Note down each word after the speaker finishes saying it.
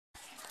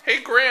Hey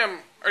Graham,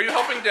 are you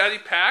helping Daddy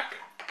pack?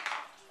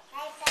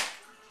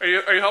 Are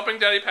you helping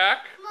Daddy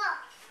pack?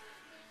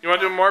 You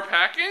want to do more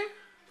packing?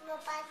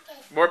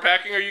 More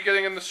packing? Are you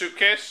getting in the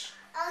suitcase?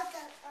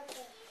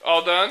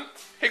 All done?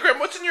 Hey Graham,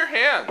 what's in your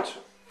hand?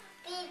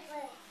 Big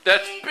Bird.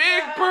 That's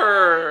Big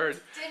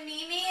Bird. Did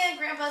Mimi and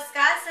Grandpa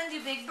Scott send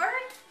you Big Bird?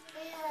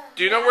 Yeah.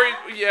 Do you know where?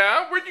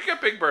 Where'd you get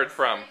Big Bird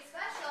from? Very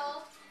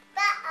special.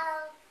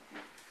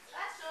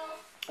 Special.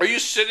 Are you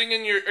sitting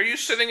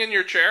in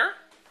your chair?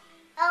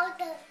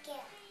 Okay.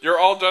 You're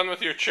all done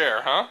with your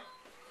chair, huh?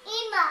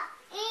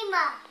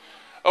 Emma.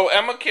 Oh,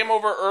 Emma came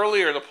over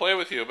earlier to play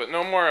with you, but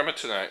no more Emma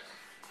tonight.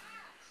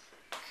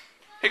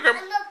 Hey Graham.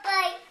 Emma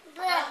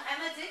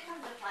did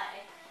come to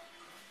play.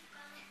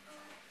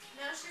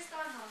 No, she's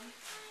gone home.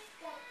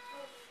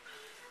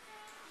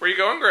 Where you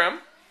going, Graham?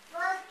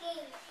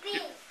 Walking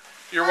bean.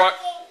 You're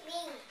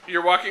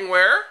Walking walking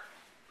where?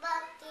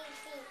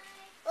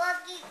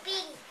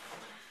 bean.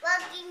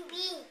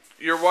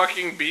 You're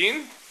walking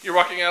Bean? You're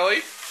walking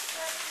Ellie?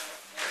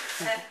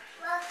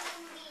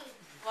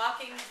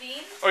 Walking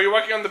bean? Oh, you're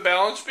walking on the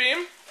balance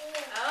beam?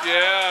 Oh.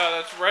 Yeah,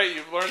 that's right.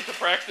 You've learned to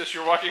practice.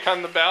 You're walking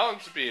on the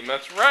balance beam.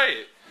 That's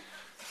right.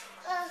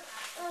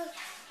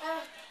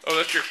 Oh,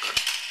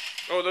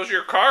 those are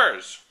your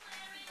cars.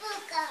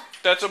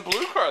 That's a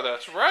blue car.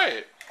 That's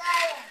right.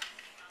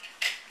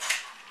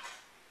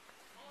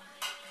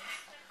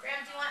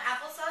 Graham, do you want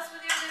applesauce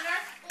with your dinner?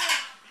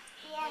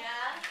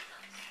 Yeah.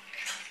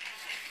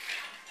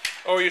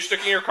 Oh, you're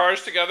sticking your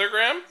cars together,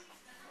 Graham?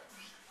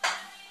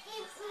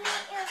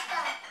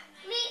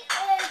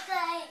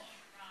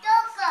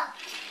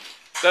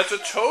 That's a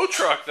tow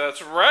truck.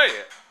 That's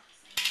right.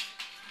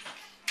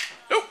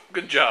 Oh,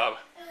 good job.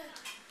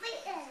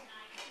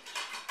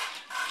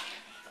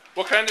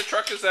 What kind of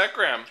truck is that,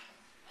 Graham?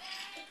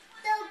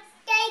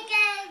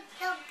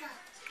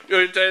 You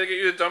want Daddy to get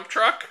you the dump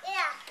truck?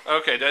 Yeah.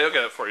 Okay, Daddy will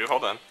get it for you.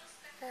 Hold on.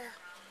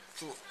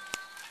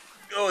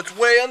 Oh, it's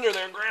way under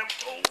there, Graham.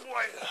 Oh,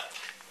 boy.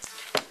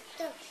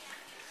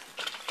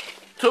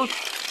 Tow.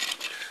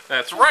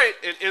 That's right.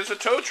 It is a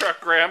tow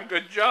truck, Graham.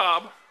 Good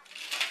job.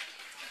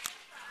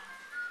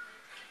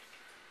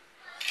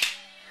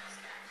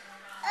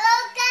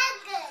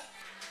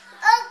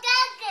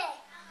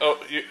 Oh,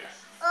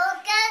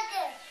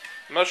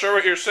 I'm not sure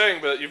what you're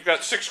saying, but you've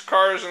got 6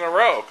 cars in a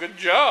row. Good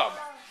job.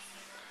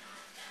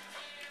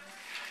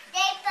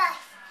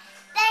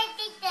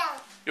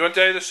 You want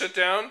Daddy to sit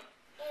down?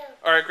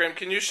 All right, Graham,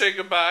 can you say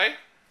goodbye?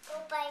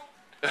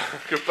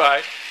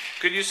 Goodbye.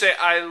 Could you say,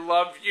 I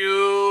love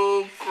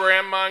you,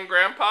 Grandma and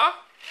Grandpa?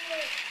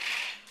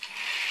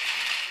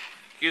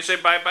 Can you say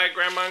bye-bye,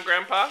 Grandma and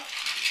Grandpa?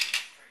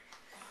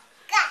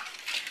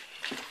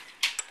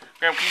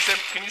 Graham,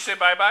 can you say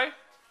bye-bye?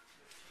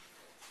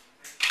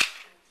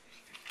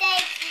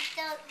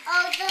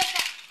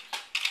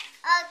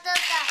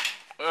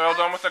 We're all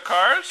done with the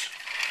cars?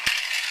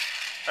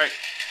 All right.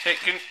 Hey,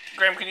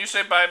 Graham, can you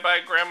say bye-bye,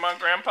 Grandma and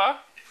Grandpa?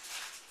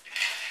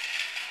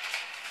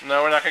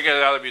 No, we're not going to get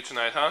it out of you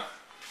tonight, huh?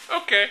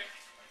 Okay.